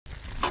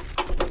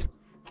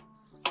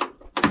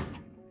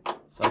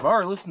So I've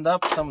already loosened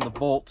up some of the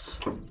bolts.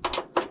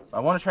 I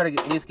want to try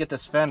to at least get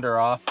this fender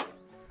off.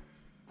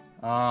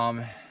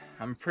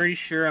 I'm pretty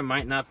sure I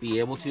might not be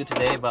able to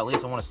today, but at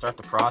least I want to start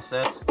the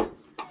process.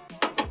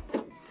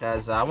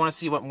 Because I want to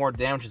see what more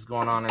damage is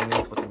going on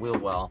underneath with the wheel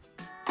well.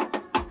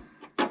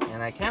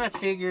 And I kind of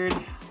figured,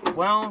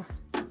 well,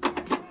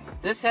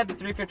 this had the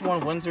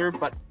 351 Windsor,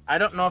 but I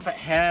don't know if it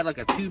had like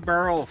a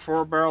 2-barrel or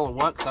 4-barrel or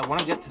what, because I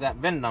want to get to that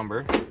VIN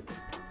number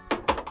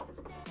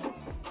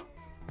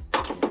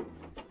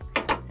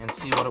and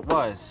see what it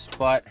was.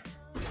 But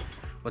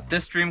with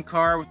this dream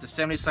car, with the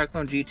 70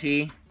 Cyclone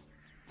GT,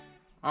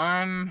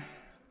 I'm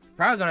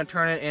probably going to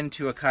turn it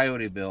into a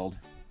Coyote build.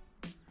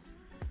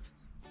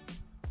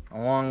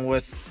 Along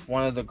with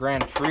one of the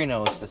Gran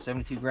Torinos, the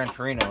 72 Gran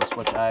Torinos,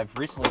 which I've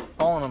recently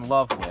fallen in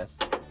love with.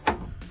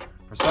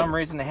 For some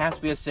reason, it has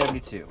to be a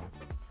 72.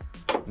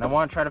 And I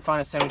want to try to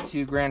find a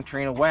 72 Gran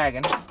Torino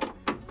wagon.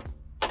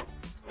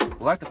 I'd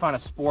like to find a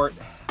sport,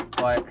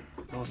 but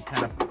those are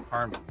kind of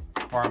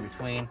far in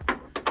between.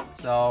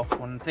 So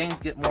when things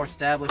get more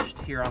established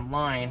here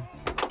online,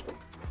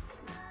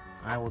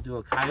 I will do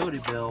a Coyote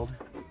build,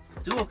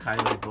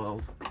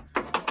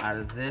 out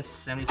of this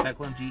 70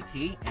 Cyclone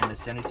GT and the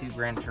 72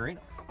 Gran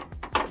Torino.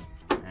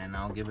 And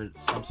I'll give it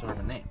some sort of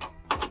a name.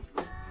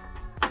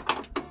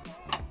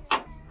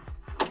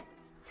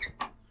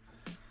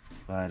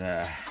 But,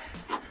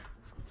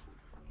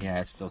 yeah,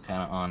 it's still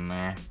kind of on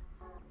there.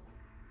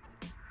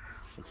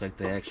 Looks like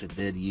they actually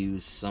did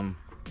use some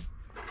of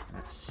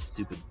that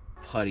stupid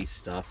putty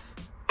stuff.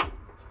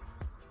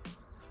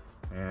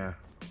 Yeah.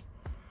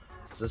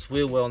 So this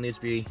wheel well needs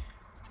to be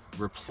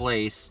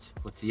replaced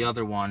with the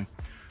other one.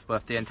 But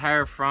if the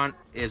entire front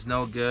is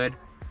no good,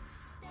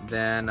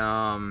 then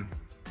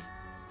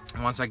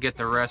once I get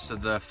the rest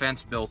of the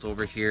fence built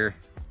over here,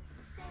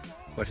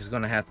 which is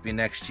going to have to be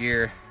next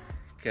year,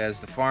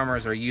 because the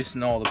farmers are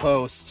using all the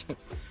posts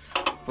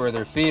for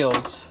their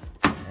fields,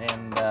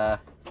 and the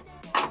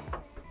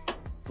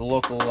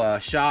local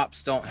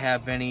shops don't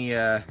have any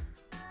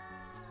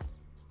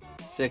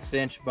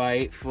 6-inch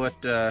by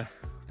 8-foot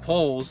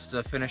poles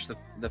to finish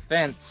the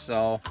fence,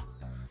 so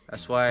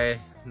that's why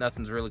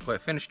nothing's really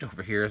quite finished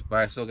over here, but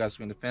I still got to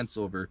swing the fence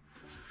over.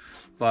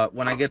 But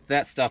when I get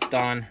that stuff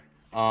done,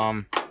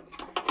 I'm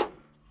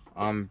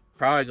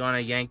probably going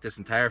to yank this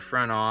entire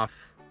front off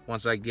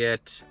once I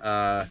get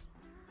a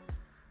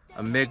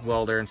MIG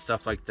welder and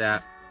stuff like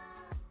that,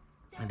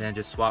 and then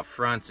just swap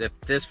fronts if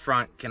this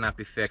front cannot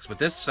be fixed. But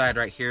this side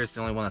right here is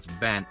the only one that's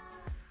bent,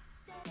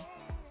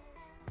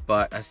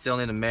 but I still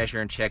need to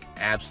measure and check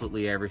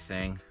absolutely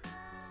everything.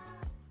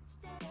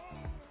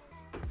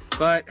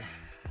 But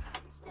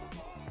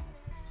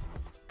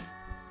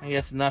I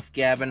guess enough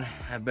gabbing.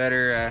 I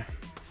better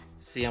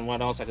see on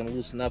what else I can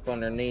loosen up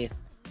underneath,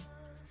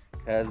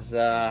 because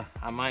I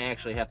might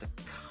actually have to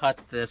cut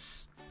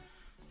this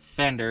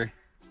fender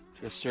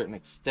to a certain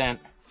extent,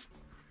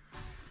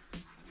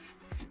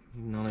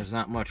 even though there's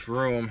not much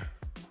room.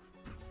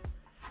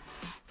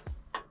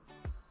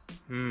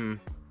 Because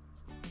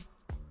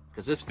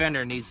this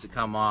fender needs to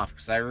come off,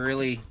 because I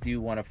really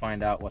do want to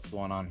find out what's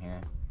going on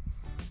here.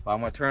 But I'm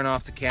going to turn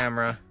off the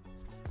camera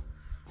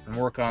and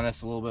work on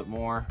this a little bit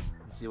more.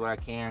 See what I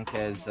can,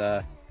 because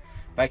if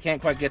I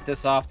can't quite get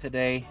this off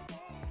today,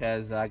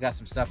 because I got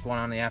some stuff going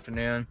on in the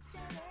afternoon,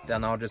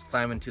 then I'll just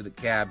climb into the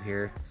cab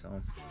here.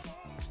 So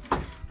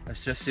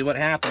let's just see what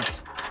happens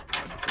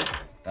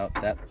without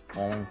that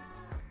falling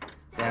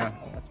down.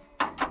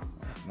 Oh,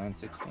 that's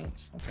 9/16.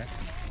 Okay,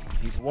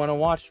 if you want to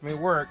watch me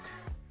work,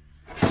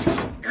 here's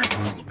a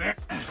little bit.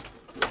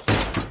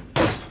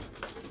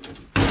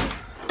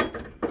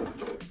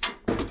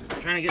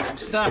 I'm trying to get some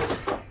stuff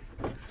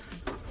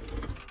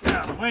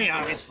out of the way,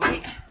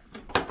 obviously.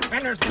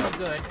 Fender's no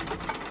good.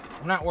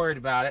 I'm not worried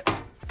about it.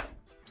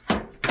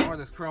 Or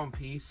this chrome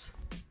piece.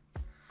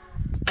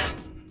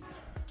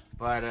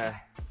 But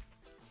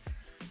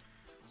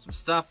some extra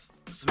stuff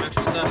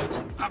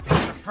up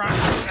in the front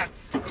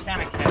that's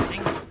kind of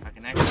catching. I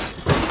can actually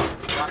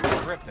spot the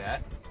grip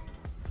at.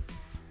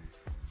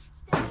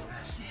 Let's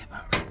see,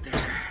 about right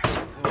there.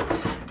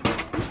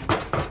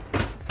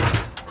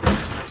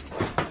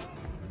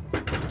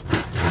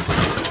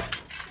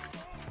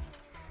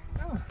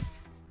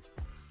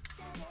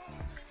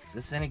 Is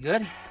this any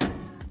good?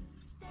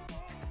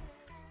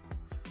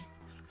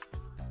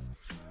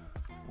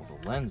 Well, the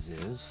lens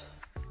is.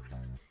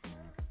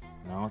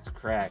 No, it's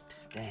cracked.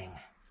 Dang.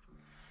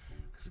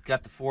 'Cause it's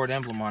got the Ford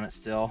emblem on it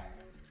still.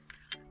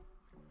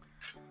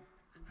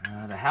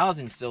 The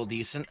housing's still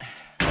decent.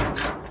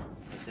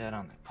 Put that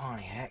on the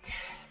Pontiac.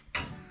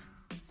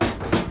 I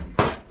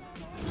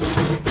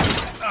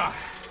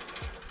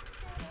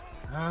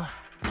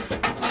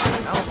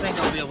don't think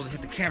I'll be able to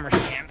hit the camera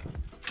stand.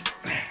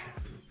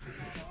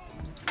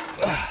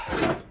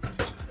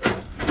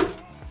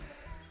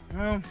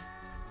 Well,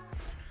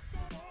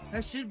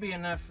 that should be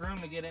enough room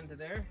to get into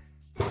there.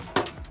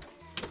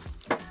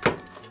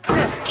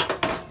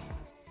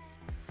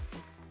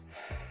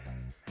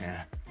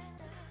 Yeah.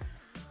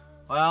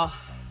 Well,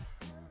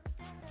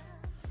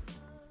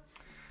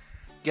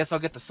 guess I'll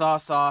get the saw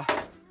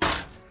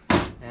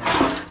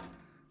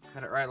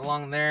cut it right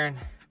along there and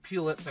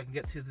peel it so I can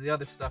get to the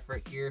other stuff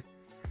right here,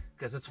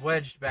 because it's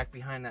wedged back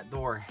behind that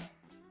door.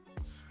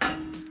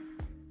 I'm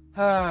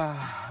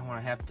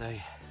gonna have to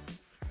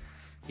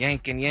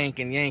yank and yank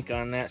and yank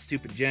on that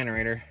stupid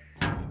generator.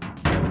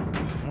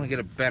 I'm gonna get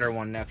a better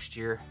one next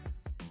year.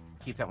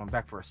 Keep that one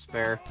back for a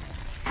spare.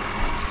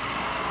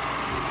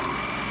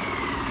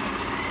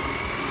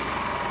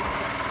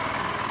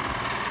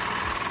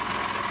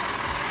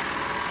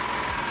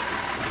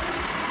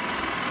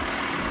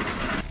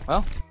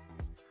 Well,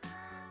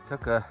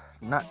 took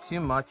not too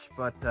much,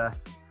 but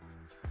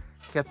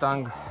kept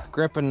on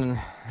gripping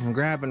and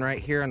grabbing right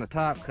here on the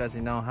top, because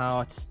you know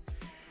how it's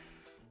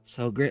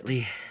so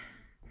greatly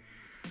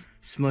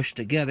smushed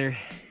together.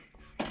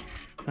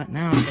 But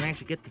now I can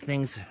actually get the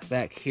things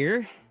back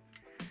here.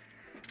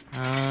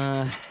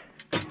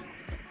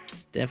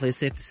 Definitely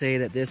safe to say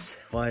that this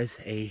was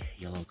a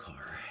yellow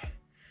car.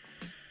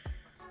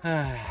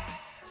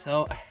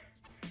 So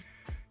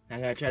I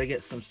gotta try to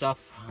get some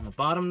stuff on the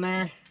bottom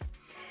there.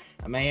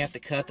 I may have to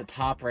cut the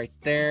top right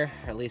there,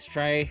 or at least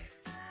try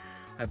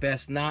my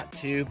best not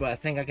to, but I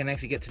think I can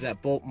actually get to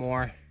that bolt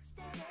more.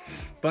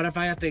 But if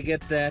I have to get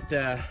that,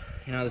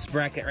 you know, this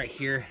bracket right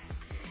here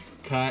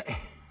cut,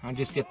 I'll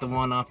just get the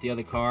one off the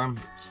other car and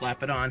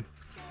slap it on.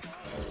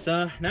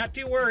 So, not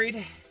too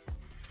worried.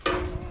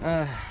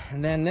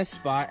 And then this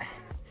spot,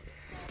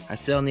 I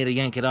still need to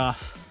yank it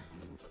off.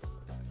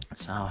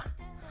 So,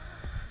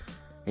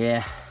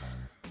 yeah.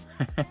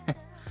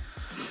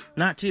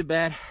 Not too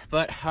bad,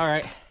 but all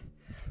right.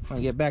 I'm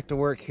gonna get back to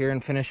work here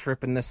and finish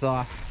ripping this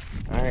off.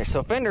 All right,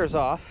 so fender's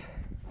off.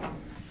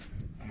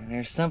 And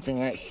there's something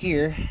right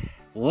here.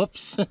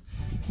 Whoops.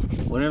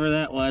 Whatever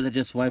that was, I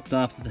just wiped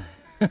off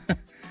the...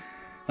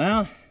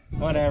 Well,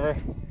 whatever.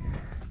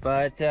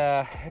 But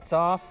it's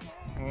off,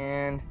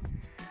 and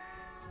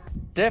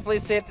definitely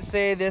safe to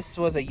say this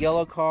was a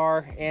yellow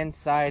car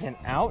inside and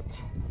out.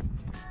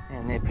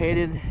 And they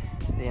painted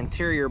the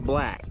interior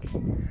black.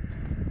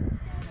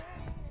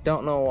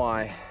 Don't know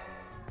why.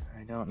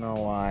 I don't know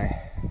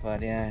why.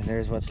 But yeah,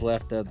 there's what's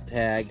left of the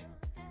tag.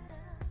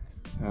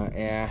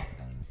 Yeah.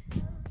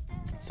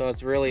 So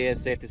it's really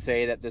is safe to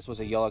say that this was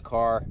a yellow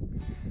car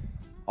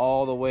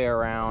all the way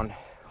around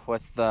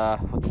with the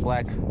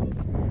black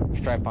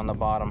stripe on the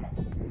bottom.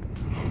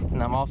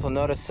 And I've also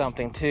noticed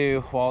something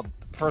too. Well,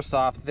 first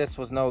off, this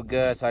was no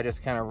good, so I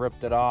just kind of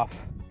ripped it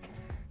off.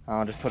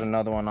 I'll just put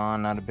another one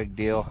on, not a big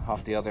deal,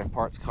 off the other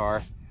parts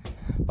car.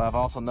 But I've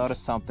also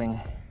noticed something.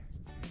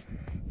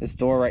 This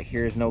door right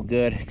here is no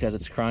good because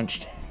it's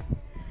crunched.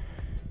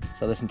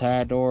 So this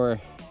entire door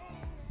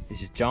is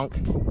just junk.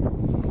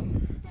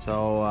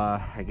 So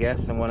I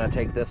guess I'm gonna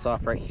take this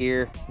off right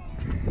here.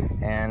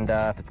 And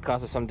if it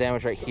causes some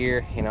damage right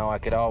here, you know, I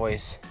could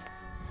always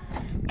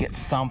get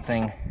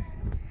something.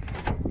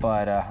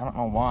 But I don't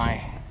know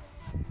why.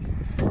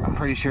 I'm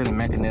pretty sure the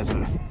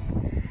mechanism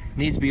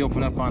needs to be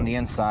opened up on the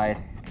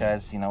inside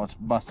because, you know, it's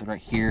busted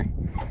right here.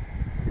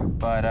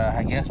 But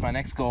I guess my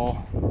next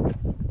goal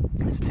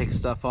is to take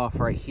stuff off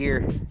right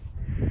here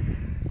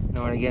in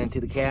order to get into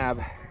the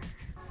cab.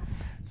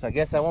 So I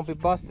guess I won't be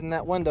busting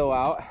that window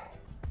out.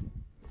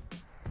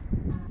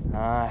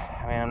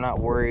 I mean, I'm not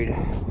worried.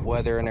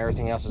 Weather and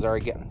everything else has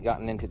already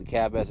gotten into the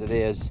cab as it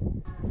is.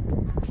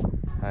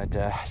 But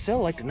I still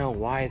like to know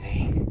why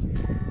they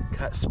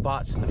cut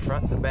spots in the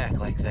front and the back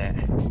like that.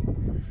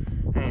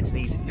 And it's an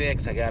easy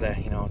fix. I gotta,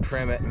 you know,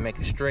 trim it and make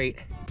it straight.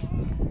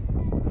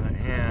 But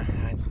yeah,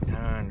 I don't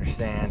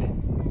understand.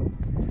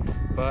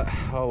 But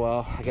oh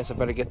well, I guess I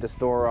better get this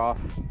door off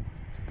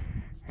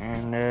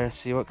and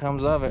see what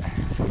comes of it.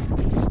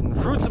 And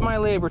the fruits of my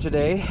labor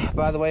today,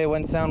 by the way,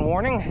 wind sound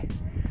warning.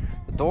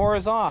 The door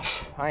is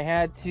off. I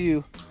had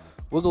to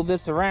wiggle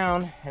this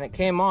around and it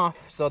came off,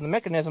 so the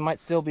mechanism might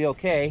still be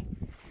okay.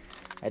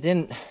 I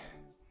didn't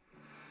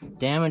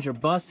damage or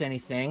bust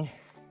anything.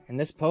 And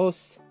this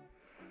post,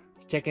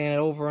 checking it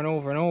over and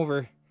over and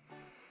over,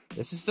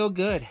 this is still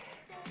good.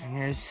 And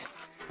there's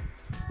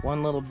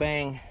one little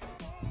bang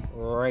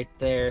right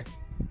there.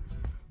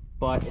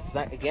 But it's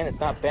not, again, it's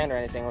not bent or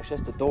anything, it's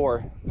just a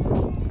door.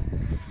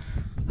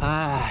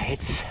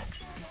 It's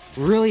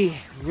really,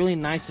 really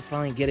nice to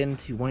finally get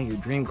into one of your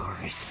dream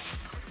cars.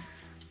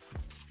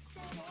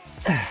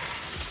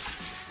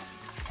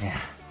 Yeah.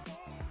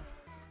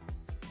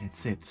 It's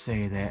safe to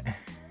say that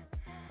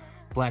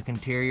black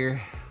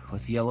interior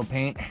with yellow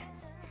paint.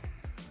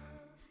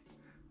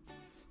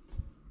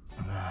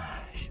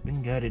 She's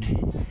been gutted.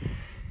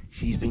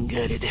 She's been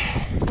gutted.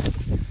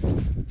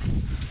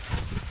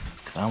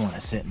 Cause I want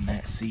to sit in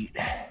that seat.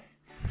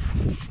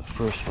 But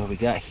first, what we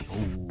got here?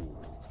 Ooh.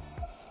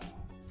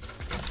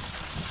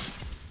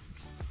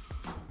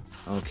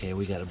 Okay,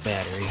 we got a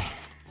battery.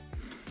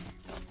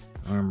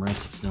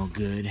 Armrest, it's no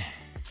good.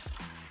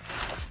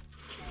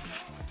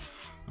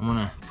 I'm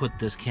gonna put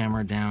this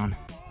camera down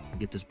and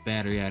get this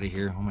battery out of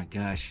here. Oh my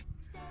gosh.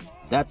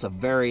 That's a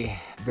very,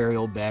 very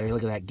old battery.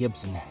 Look at that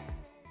Gibson.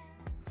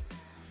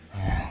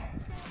 I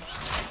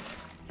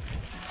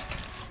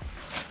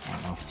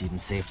don't know if it's even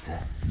safe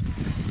to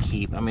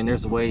keep. I mean,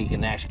 there's a way you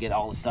can actually get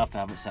all the stuff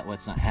out of it so that way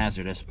it's not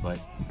hazardous, but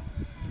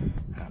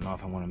I don't know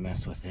if I want to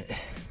mess with it.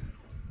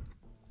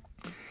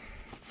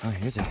 Oh,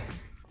 here's a...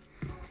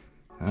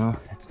 Oh,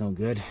 that's no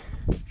good.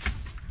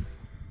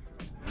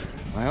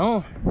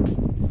 Well,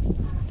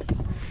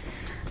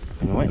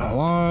 been waiting a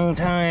long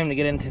time to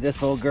get into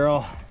this little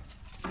girl.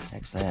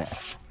 Fix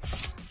that.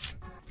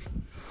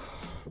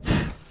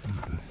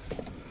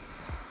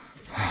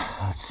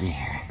 Let's see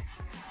here.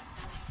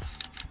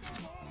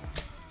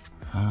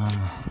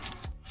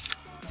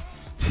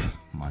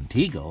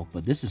 Montego,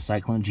 but this is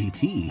Cyclone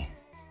GT.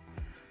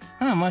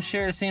 Huh, must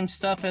share the same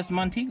stuff as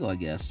Montego, I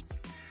guess.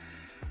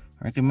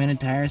 Recommended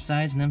tire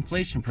size and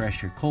inflation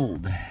pressure,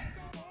 cold.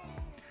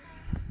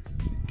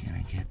 Can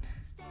I get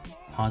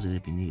positive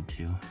if you need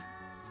to?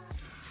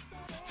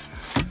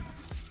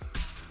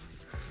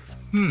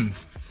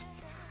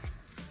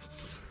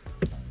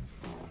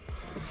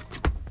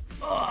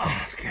 Oh,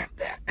 let's grab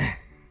that.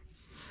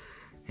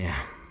 Yeah,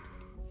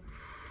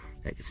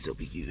 that could still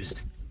be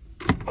used.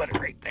 Put it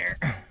right there.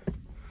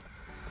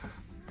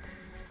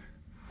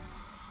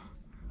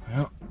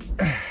 Well,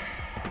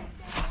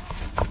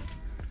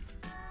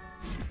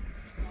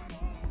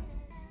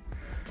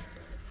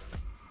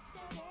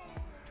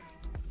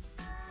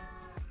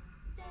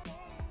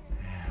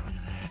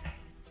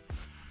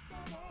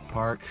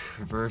 park,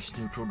 reverse,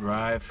 neutral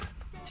drive,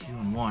 2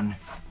 in 1.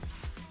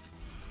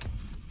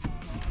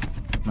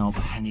 Nope,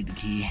 I need the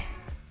key.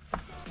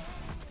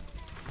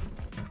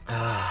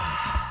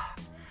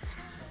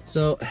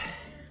 So,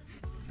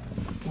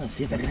 let's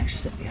see if I can actually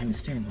sit behind the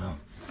steering wheel.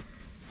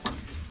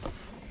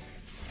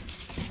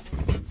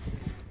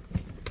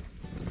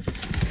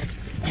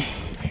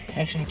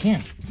 Actually, I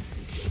can.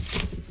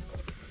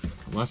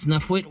 I lost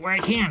enough weight where I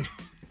can.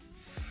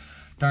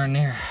 Darn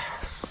there.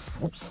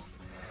 Whoops.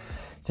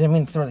 Didn't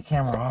mean to throw the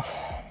camera off.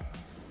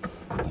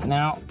 But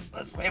now,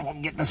 let's see if we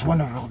can get this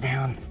window rolled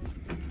down.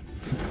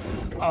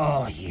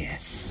 Oh,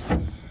 yes.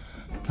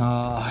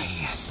 Oh,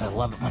 yes. I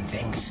love it when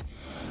things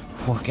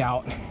work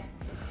out.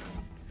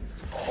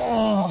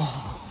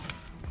 Oh.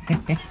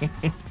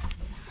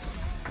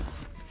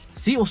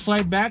 Seat will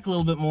slide back a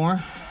little bit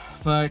more,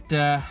 but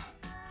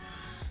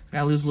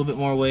gotta lose a little bit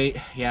more weight.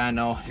 Yeah, I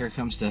know. Here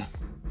comes the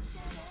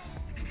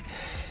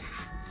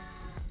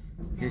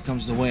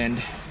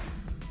wind.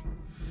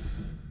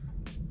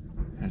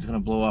 And it's gonna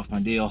blow off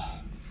my deal.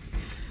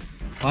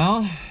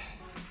 Well,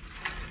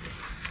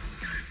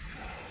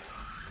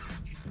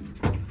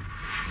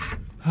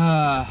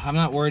 I'm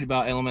not worried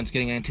about elements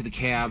getting into the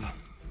cab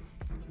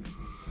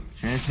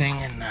or anything,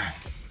 and the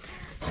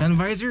sun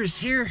visor is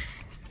here.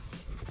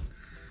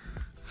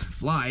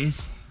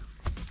 Flies.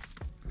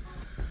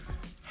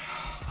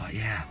 Oh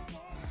yeah,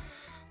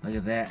 look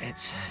at that.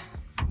 It's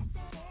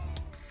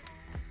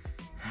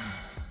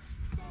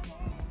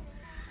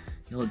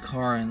the old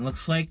car, and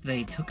looks like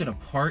they took it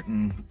apart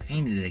and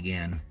painted it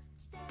again.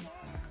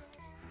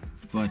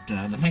 But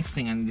the next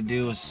thing I need to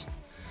do is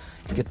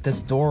get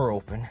this door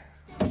open.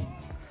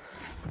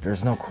 But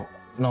there's no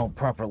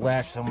proper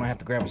latch, so I'm gonna have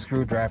to grab a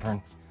screwdriver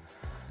and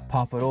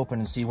pop it open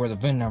and see where the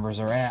VIN numbers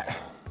are at.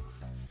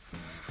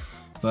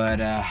 But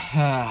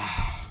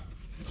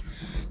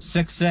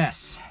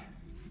success.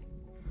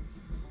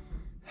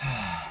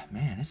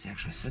 Man, this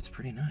actually sits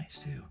pretty nice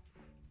too.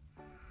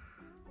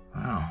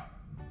 Wow.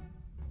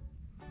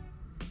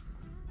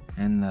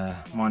 And the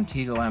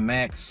Montego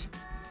MX,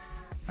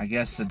 I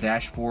guess the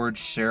dashboards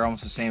share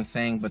almost the same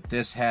thing, but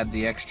this had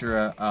the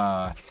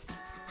extra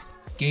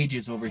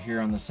gauges over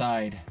here on the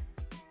side.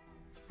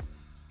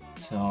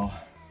 So,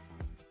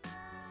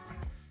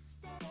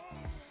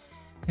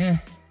 yeah,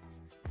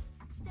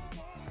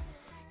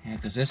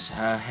 because this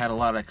had a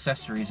lot of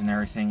accessories and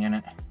everything in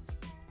it.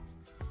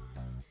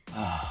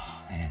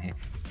 Oh man, it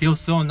feels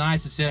so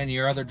nice to sit in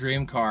your other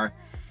dream car.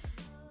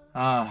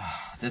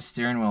 This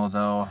steering wheel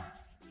though,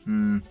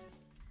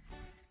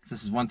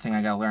 this is one thing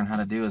I gotta learn how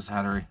to do, is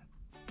how to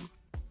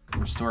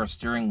restore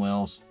steering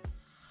wheels.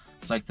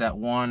 It's like that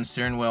one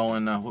steering wheel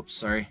in whoops,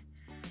 sorry.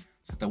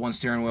 It's like that one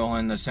steering wheel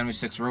in the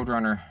 76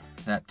 Roadrunner,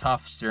 that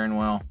tough steering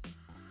wheel.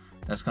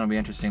 That's gonna be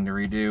interesting to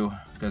redo,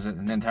 because the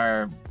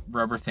entire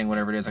rubber thing,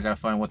 whatever it is, I gotta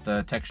find what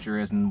the texture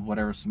is and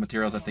whatever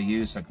materials that they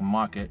use so I can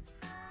mock it.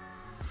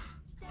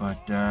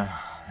 But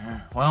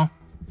well,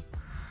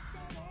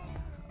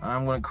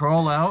 I'm gonna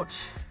crawl out,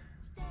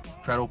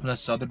 try to open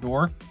this other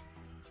door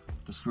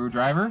with the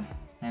screwdriver,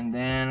 and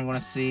then I'm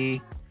gonna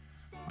see,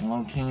 I'm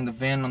locating the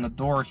VIN on the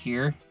door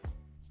here.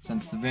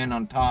 Since the VIN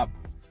on top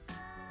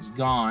is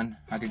gone,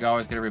 I could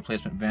always get a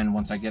replacement VIN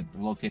once I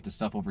locate the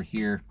stuff over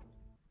here,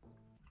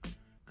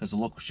 because the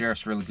local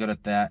sheriff's really good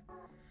at that,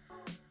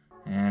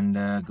 and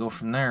go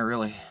from there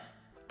really.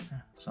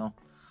 So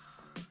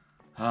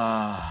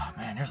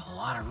man, there's a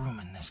lot of room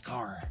in this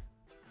car,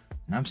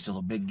 and I'm still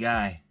a big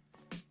guy.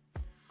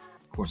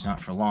 Of course,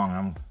 not for long.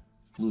 I'm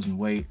losing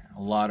weight,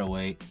 a lot of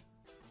weight.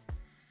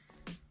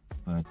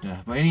 But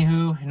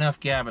anywho,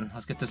 enough gabbing.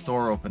 Let's get this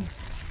door open.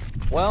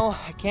 Well,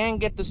 I can't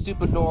get the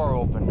stupid door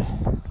open.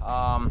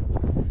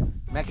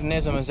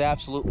 Mechanism is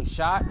absolutely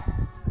shot.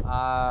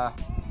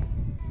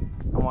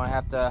 don't want to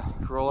have to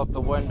roll up the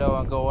window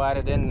and go at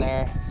it in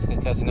there,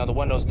 because you know the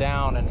window's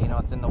down and you know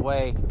it's in the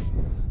way.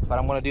 But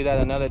I'm going to do that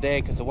another day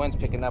because the wind's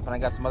picking up and I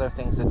got some other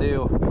things to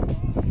do.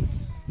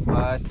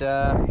 But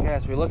yeah,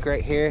 as we look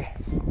right here,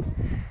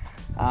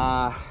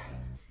 I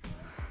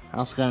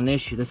also got an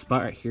issue. This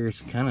spot right here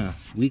is kind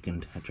of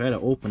weakened. I tried to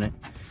open it,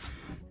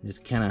 it's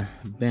kind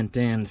of bent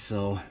in,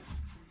 so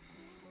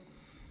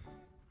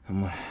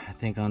I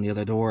think on the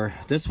other door,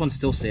 this one's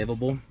still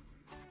savable,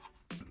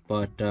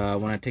 but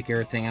when I take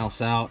everything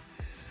else out,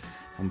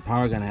 I'm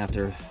probably gonna have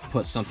to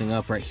put something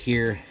up right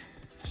here,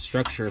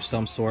 structure of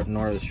some sort, in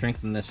order to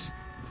strengthen this,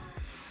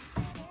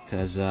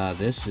 because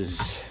this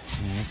is,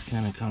 it's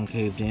kind of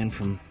concaved in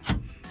from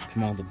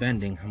all the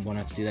bending. I'm gonna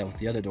have to do that with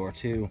the other door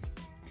too.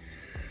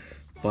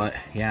 But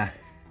yeah,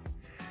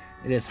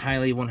 it is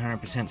highly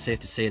 100% safe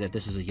to say that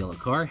this is a yellow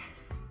car.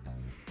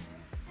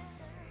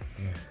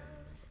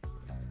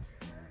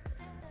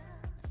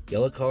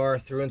 Yellow car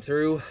through and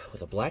through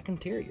with a black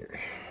interior.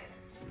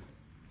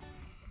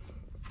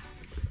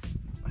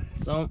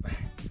 So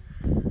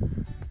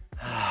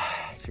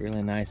it's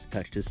really nice to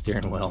touch this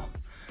steering wheel,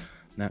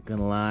 not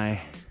gonna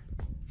lie.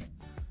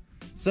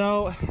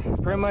 So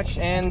pretty much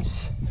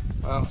ends,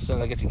 well, as soon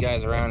as I get you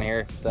guys around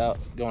here without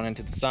going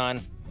into the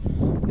sun.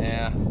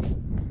 Yeah,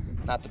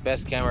 not the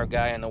best camera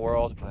guy in the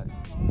world, but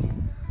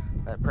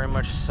that pretty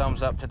much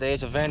sums up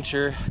today's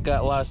adventure.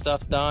 Got a lot of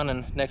stuff done,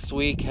 and next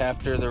week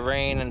after the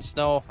rain and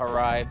snow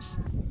arrives,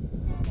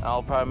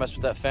 I'll probably mess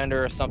with that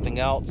fender or something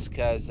else,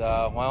 because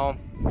well,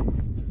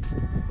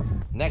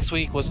 next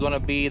week was going to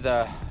be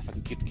the, if I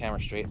can keep the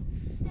camera straight,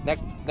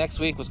 next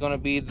week was going to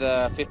be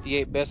the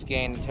 58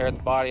 Biscayne to tear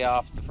the body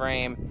off the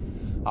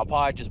frame. I'll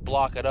probably just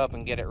block it up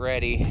and get it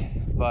ready,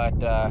 but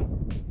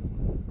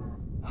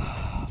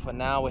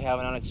now we have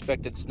an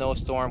unexpected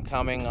snowstorm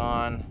coming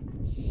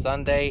on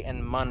Sunday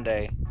and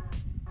Monday,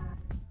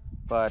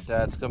 but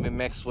it's gonna be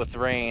mixed with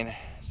rain,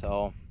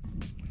 so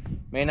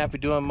may not be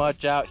doing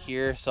much out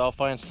here, so I'll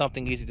find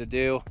something easy to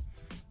do.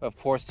 But of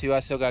course too, I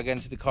still gotta get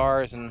into the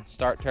cars and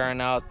start tearing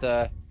out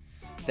the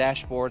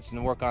dashboards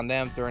and work on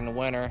them during the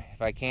winter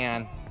if I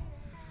can.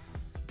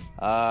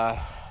 Yeah.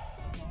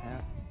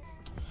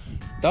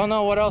 Don't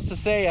know what else to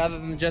say other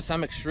than just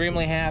I'm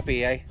extremely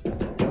happy I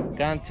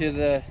got into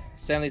the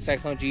 70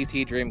 Cyclone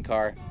GT dream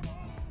car.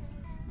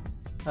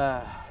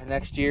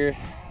 Next year,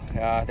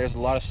 there's a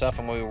lot of stuff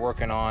I'm going to be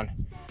working on.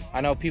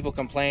 I know people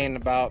complain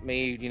about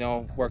me, you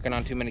know, working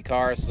on too many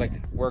cars. It's like,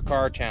 we're a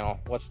car channel.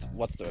 What's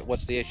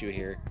the issue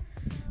here?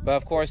 But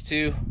of course,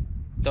 too,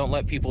 don't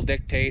let people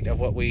dictate of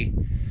what we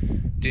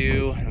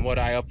do and what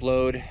I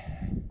upload.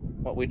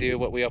 What we do,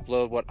 what we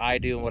upload, what I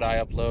do and what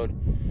I upload.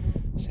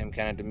 Same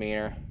kind of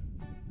demeanor.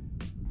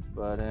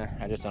 But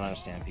I just don't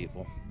understand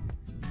people.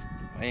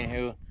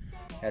 Anywho,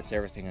 that's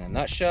everything in a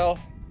nutshell.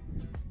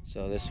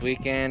 So this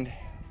weekend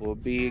we'll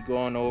be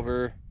going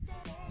over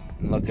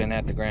and looking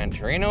at the Gran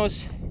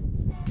Torinos,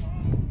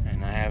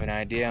 and I have an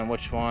idea on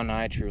which one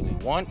I truly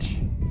want,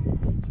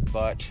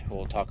 but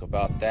we'll talk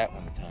about that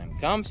when the time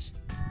comes.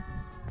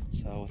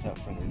 So without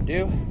further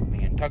ado,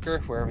 me and Tucker,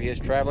 wherever he is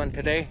traveling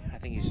today, I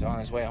think he's on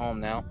his way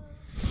home now,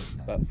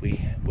 but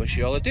we wish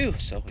you all adieu.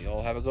 So we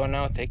all have a good one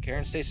now. Take care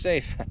and stay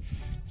safe.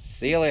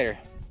 See you later.